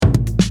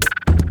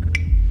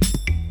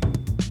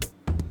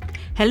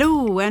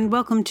Hello, and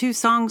welcome to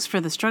Songs for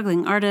the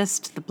Struggling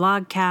Artist, the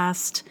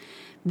blogcast.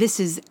 This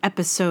is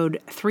episode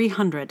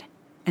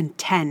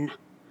 310.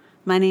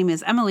 My name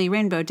is Emily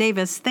Rainbow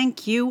Davis.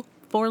 Thank you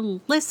for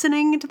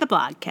listening to the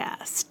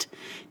blogcast.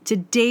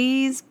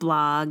 Today's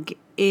blog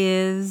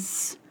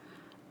is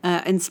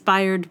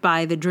inspired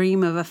by the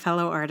dream of a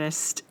fellow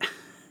artist.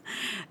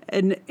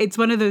 And it's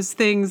one of those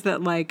things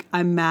that,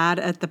 I'm mad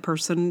at the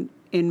person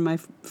in my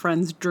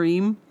friend's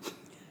dream,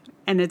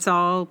 and it's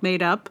all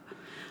made up.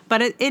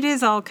 But it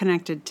is all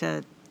connected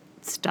to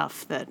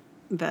stuff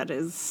that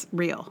is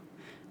real,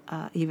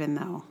 even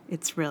though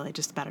it's really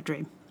just about a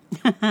dream.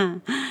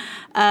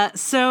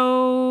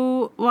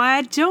 So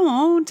why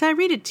don't I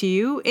read it to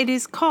you? It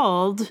is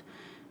called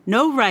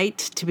No Right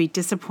to Be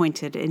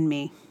Disappointed in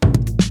Me.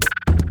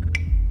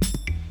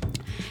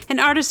 An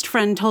artist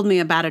friend told me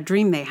about a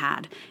dream they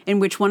had in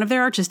which one of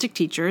their artistic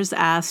teachers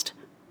asked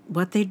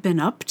what they'd been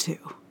up to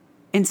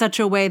in such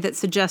a way that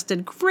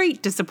suggested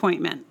great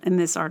disappointment in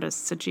this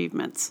artist's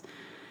achievements.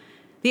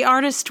 The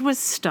artist was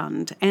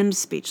stunned and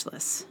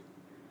speechless.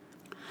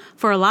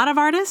 For a lot of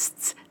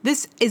artists,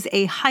 this is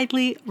a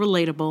highly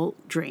relatable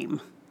dream.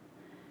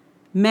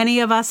 Many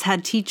of us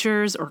had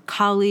teachers or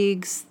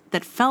colleagues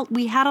that felt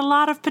we had a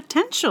lot of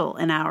potential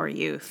in our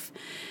youth.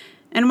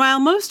 And while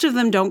most of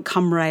them don't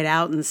come right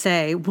out and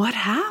say, "What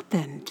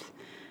happened?"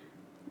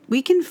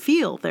 we can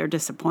feel their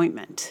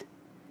disappointment.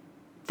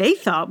 They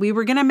thought we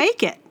were going to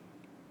make it.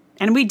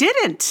 And we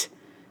didn't.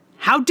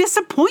 How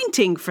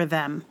disappointing for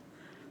them.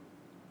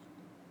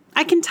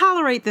 I can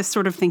tolerate this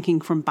sort of thinking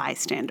from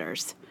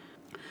bystanders.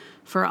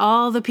 For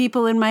all the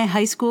people in my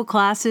high school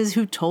classes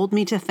who told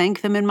me to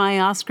thank them in my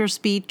Oscar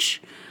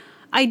speech,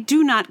 I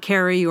do not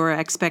carry your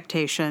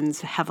expectations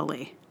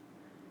heavily.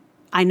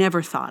 I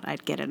never thought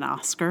I'd get an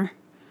Oscar.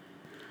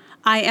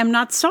 I am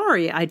not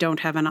sorry I don't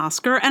have an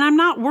Oscar, and I'm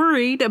not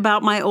worried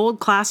about my old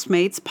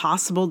classmates'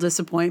 possible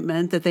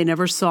disappointment that they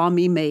never saw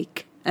me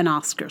make an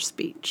Oscar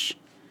speech.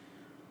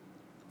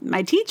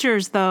 My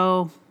teachers,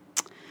 though,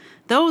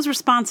 those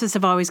responses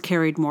have always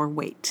carried more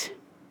weight.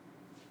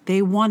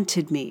 They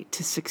wanted me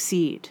to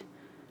succeed.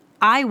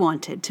 I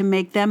wanted to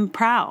make them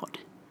proud.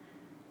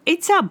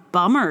 It's a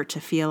bummer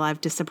to feel I've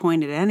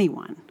disappointed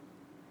anyone.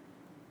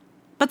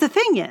 But the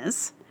thing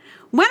is,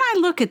 when I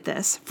look at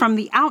this from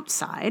the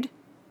outside,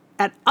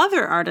 at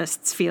other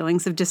artists'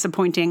 feelings of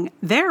disappointing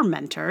their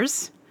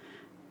mentors,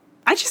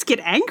 I just get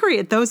angry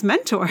at those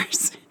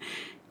mentors.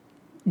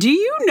 Do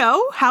you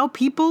know how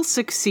people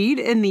succeed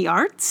in the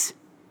arts?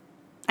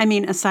 I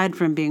mean, aside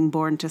from being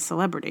born to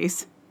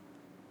celebrities.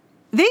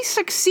 They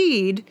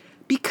succeed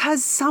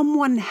because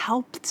someone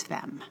helped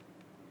them.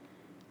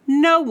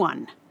 No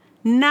one,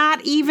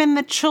 not even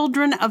the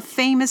children of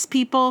famous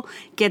people,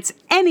 gets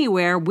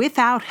anywhere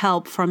without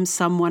help from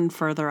someone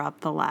further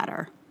up the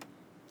ladder.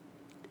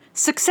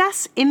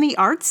 Success in the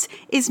arts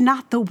is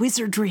not the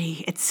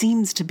wizardry it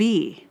seems to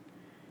be.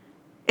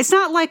 It's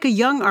not like a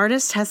young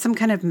artist has some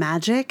kind of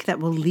magic that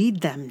will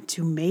lead them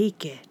to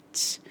make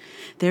it.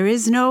 There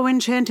is no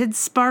enchanted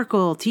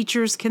sparkle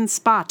teachers can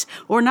spot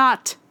or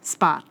not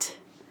spot.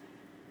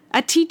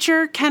 A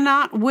teacher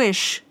cannot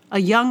wish a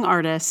young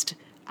artist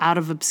out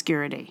of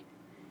obscurity.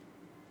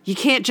 You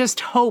can't just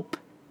hope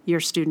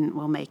your student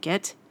will make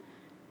it.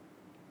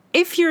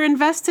 If you're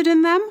invested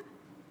in them,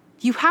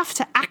 you have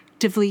to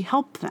actively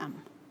help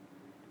them.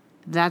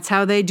 That's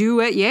how they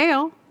do at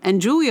Yale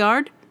and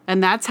Juilliard.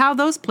 And that's how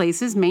those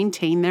places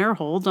maintain their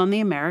hold on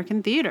the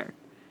American theater.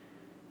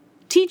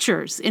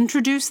 Teachers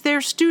introduce their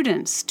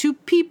students to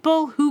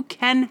people who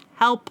can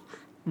help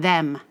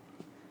them.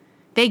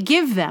 They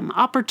give them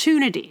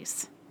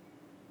opportunities.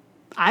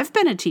 I've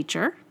been a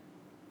teacher.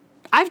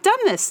 I've done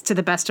this to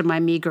the best of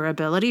my meager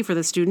ability for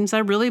the students I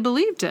really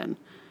believed in.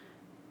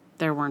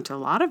 There weren't a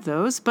lot of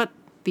those, but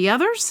the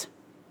others,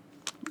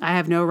 I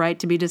have no right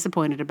to be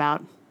disappointed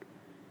about.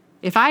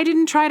 If I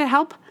didn't try to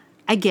help,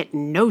 I get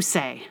no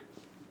say.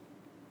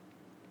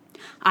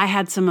 I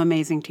had some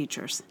amazing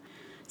teachers.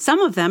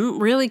 Some of them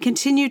really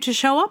continued to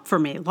show up for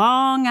me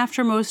long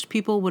after most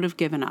people would have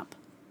given up.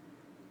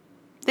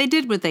 They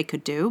did what they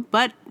could do,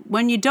 but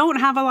when you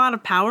don't have a lot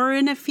of power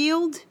in a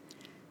field,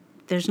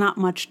 there's not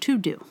much to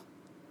do.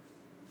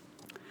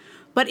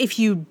 But if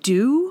you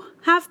do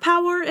have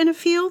power in a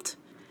field,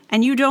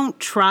 and you don't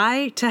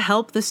try to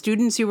help the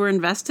students you were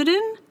invested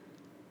in,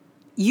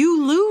 you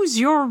lose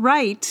your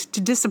right to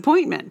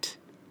disappointment.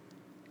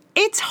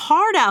 It's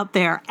hard out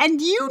there,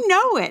 and you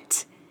know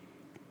it.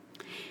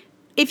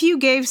 If you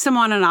gave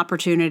someone an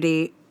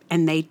opportunity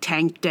and they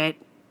tanked it,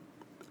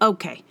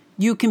 okay,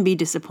 you can be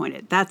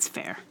disappointed. That's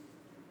fair.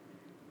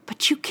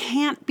 But you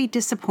can't be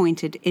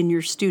disappointed in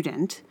your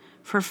student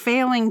for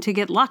failing to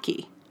get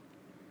lucky.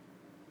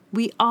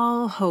 We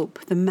all hope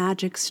the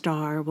magic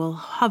star will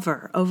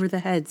hover over the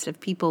heads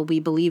of people we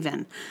believe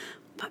in.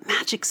 But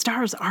magic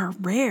stars are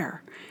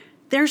rare.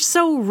 They're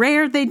so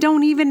rare they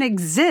don't even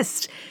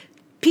exist.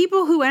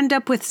 People who end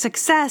up with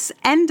success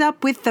end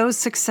up with those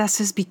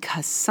successes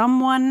because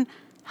someone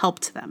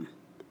helped them.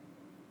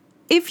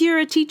 If you're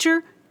a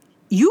teacher,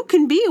 you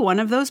can be one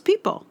of those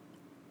people.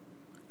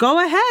 go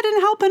ahead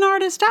and help an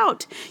artist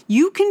out.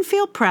 You can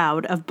feel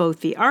proud of both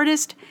the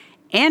artist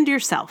and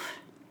yourself.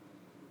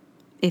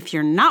 If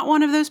you're not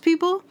one of those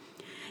people,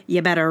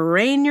 you better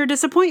rein your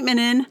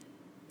disappointment in.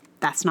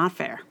 That's not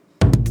fair.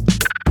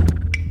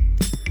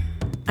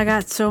 I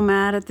got so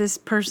mad at this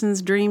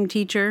person's dream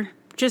teacher.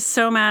 Just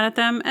so mad at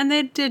them, and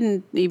they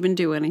didn't even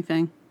do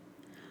anything.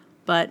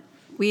 But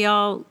we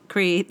all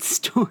create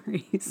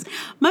stories.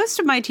 Most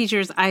of my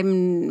teachers I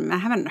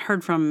haven't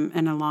heard from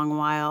in a long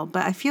while,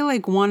 but I feel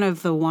like one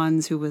of the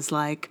ones who was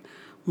like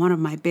one of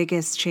my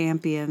biggest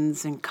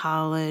champions in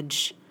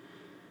college,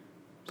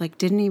 like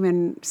didn't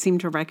even seem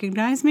to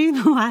recognize me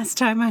the last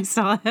time I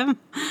saw him.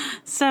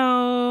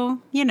 So,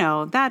 you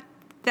know, that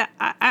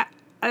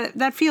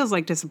feels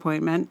like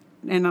disappointment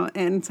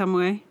in some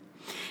way.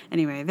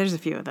 Anyway, there's a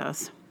few of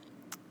those.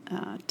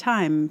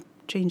 Time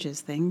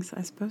changes things,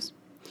 I suppose.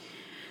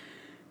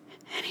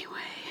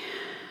 Anyway,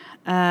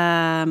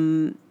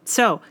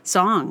 so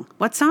song.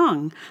 What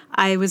song?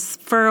 I was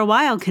for a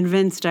while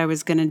convinced I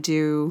was going to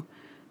do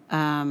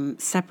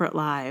Separate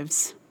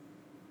Lives,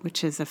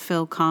 which is a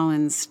Phil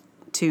Collins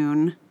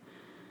tune,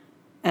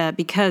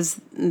 because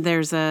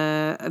there's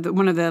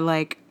one of the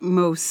like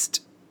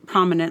most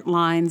prominent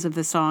lines of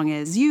the song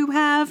is "You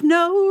have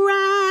no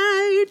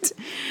right."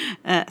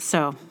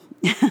 So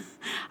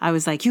I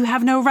was like, "You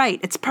have no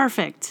right. It's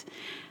perfect."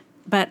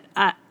 But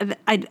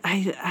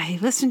I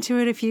listened to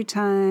it a few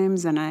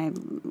times, and I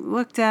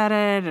looked at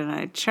it, and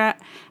I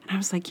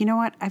was like, you know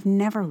what? I've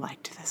never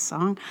liked this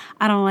song.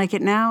 I don't like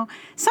it now.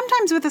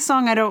 Sometimes with a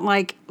song, I don't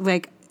like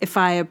if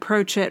I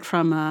approach it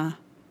from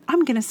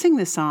I'm going to sing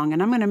this song,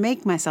 and I'm going to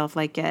make myself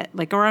like it,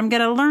 or I'm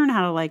going to learn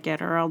how to like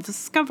it, or I'll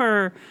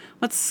discover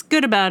what's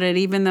good about it,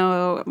 even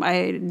though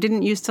I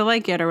didn't used to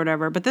like it or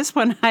whatever. But this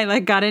one, I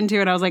got into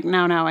it. I was like,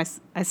 no,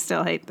 I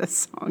still hate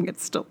this song.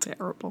 It's still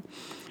terrible.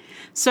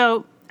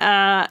 So.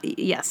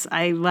 Yes,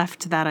 I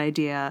left that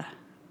idea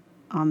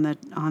on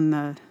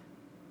the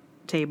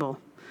table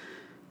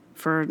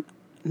for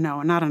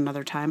not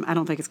another time. I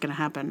don't think it's going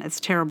to happen. It's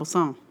a terrible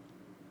song.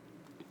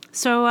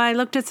 So I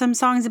looked at some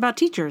songs about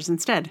teachers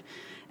instead,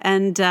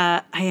 and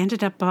I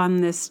ended up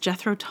on this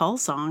Jethro Tull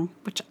song,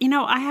 which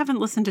I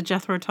haven't listened to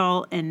Jethro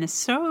Tull in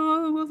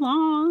so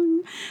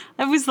long.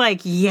 I was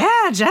like,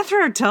 yeah,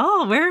 Jethro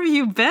Tull, where have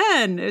you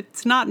been?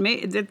 It's not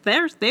me. They've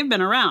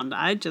been around.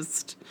 I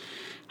just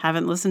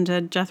haven't listened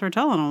to Jethro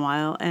Tull in a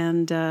while,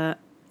 and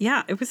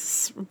it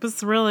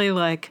was really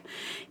like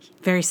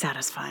very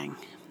satisfying.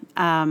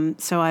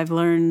 So I've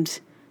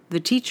learned "The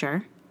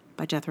Teacher"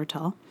 by Jethro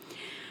Tull,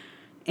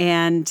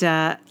 and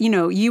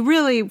you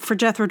really for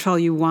Jethro Tull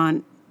you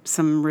want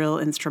some real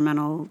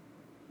instrumental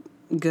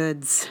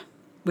goods,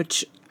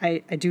 which I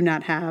do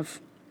not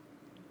have.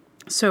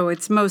 So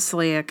it's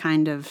mostly a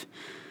kind of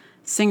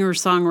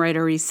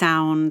singer-songwriter-y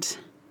sound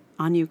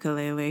on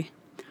ukulele.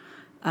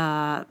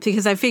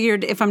 Because I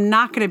figured if I'm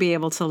not going to be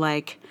able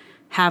to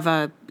have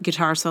a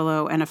guitar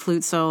solo and a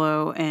flute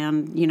solo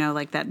and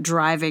like that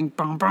driving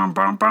bum bum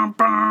bum bum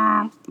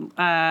bum,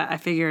 I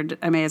figured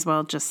I may as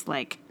well just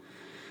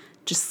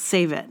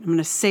save it. I'm going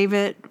to save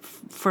it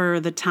for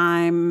the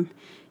time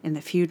in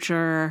the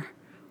future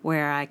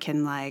where I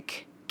can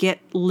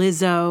get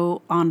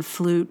Lizzo on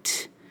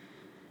flute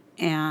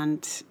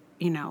and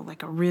a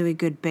really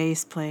good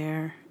bass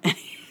player.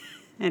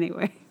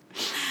 Anyway.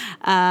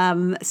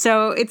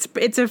 So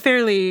it's a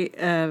fairly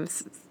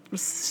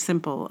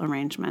simple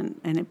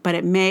arrangement, but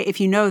it may, if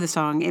you know the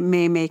song, it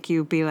may make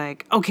you be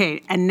like,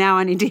 okay, and now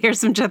I need to hear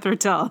some Jethro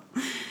Tull,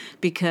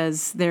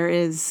 because there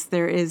is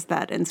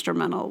that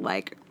instrumental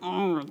that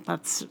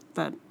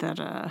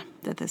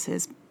this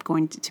is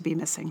going to be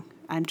missing.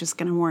 I'm just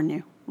going to warn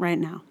you right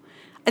now.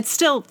 It's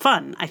still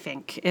fun, I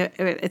think.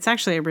 It's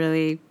actually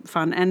really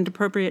fun and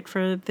appropriate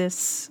for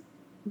this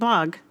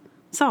blog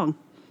song.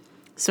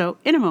 So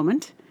in a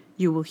moment,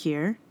 you will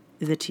hear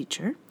 "The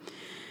Teacher."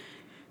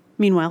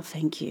 Meanwhile,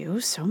 thank you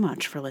so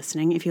much for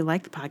listening. If you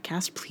like the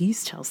podcast,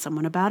 please tell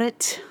someone about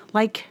it.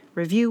 Like,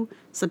 review,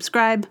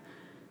 subscribe,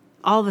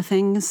 all the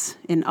things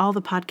in all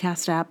the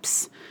podcast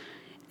apps.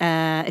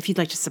 If you'd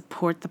like to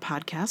support the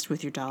podcast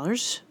with your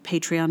dollars,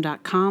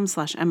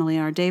 patreon.com/Emily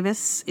R.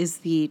 Davis is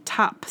the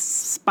top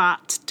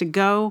spot to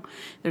go.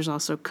 There's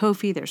also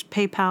Ko-fi, there's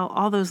PayPal.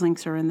 All those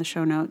links are in the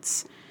show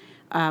notes.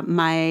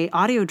 My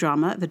audio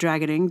drama, The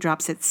Dragoning,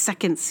 drops its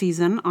second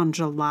season on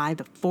July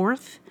the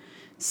 4th.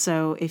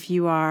 So if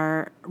you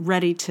are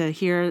ready to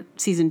hear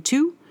season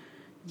 2,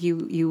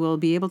 you will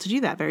be able to do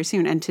that very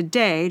soon. And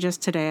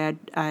just today,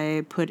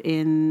 I put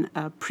in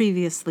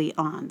previously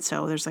on.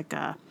 So there's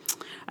a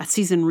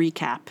season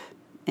recap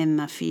in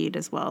the feed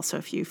as well. So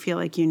if you feel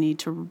like you need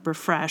to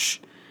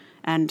refresh,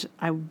 and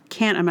I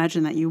can't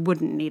imagine that you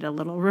wouldn't need a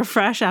little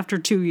refresh after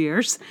 2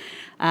 years,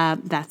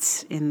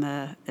 that's in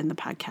the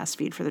podcast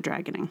feed for The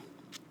Dragoning.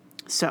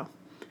 So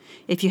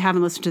if you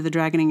haven't listened to The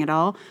Dragoning at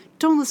all,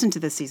 don't listen to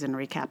the season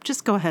recap.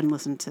 Just go ahead and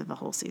listen to the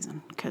whole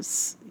season,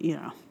 because,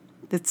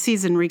 the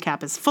season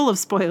recap is full of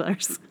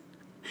spoilers,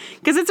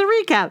 because it's a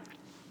recap.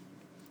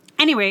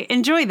 Anyway,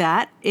 enjoy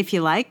that if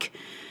you like.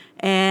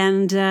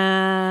 And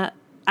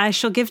I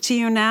shall give to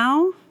you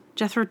now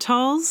Jethro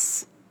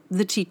Tull's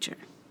The Teacher.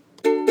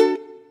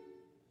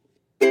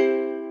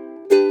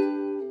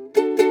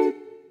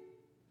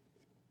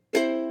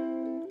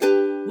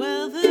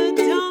 Well, the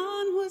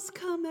dawn was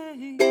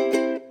coming,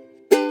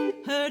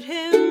 heard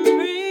him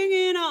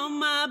ringing on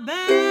my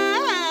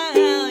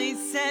bell. He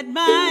said,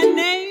 my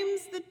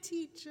name's the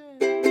teacher,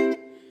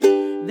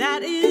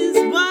 that is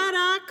what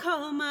I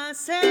call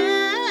myself,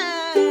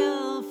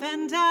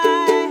 and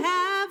I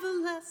have a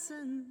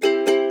lesson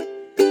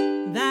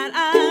that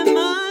I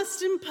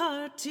must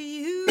impart to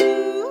you.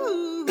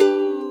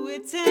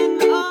 It's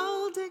an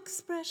old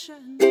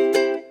expression,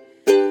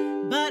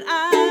 but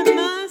I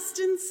must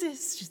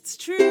insist it's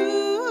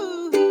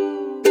true.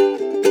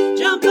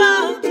 Jump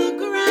off the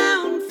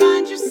ground,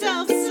 find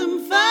yourself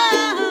some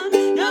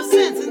fun. No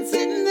sense in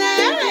sitting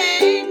there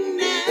hating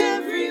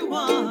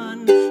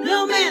everyone.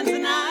 No man's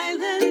an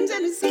island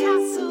and his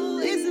castle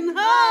isn't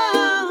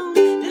home.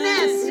 The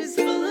nest is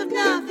full of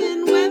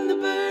nothing when the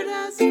bird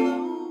has flown.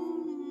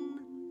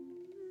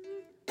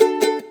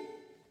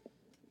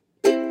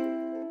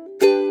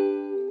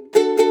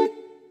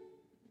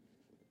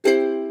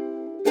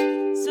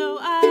 So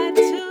I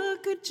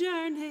took a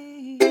journey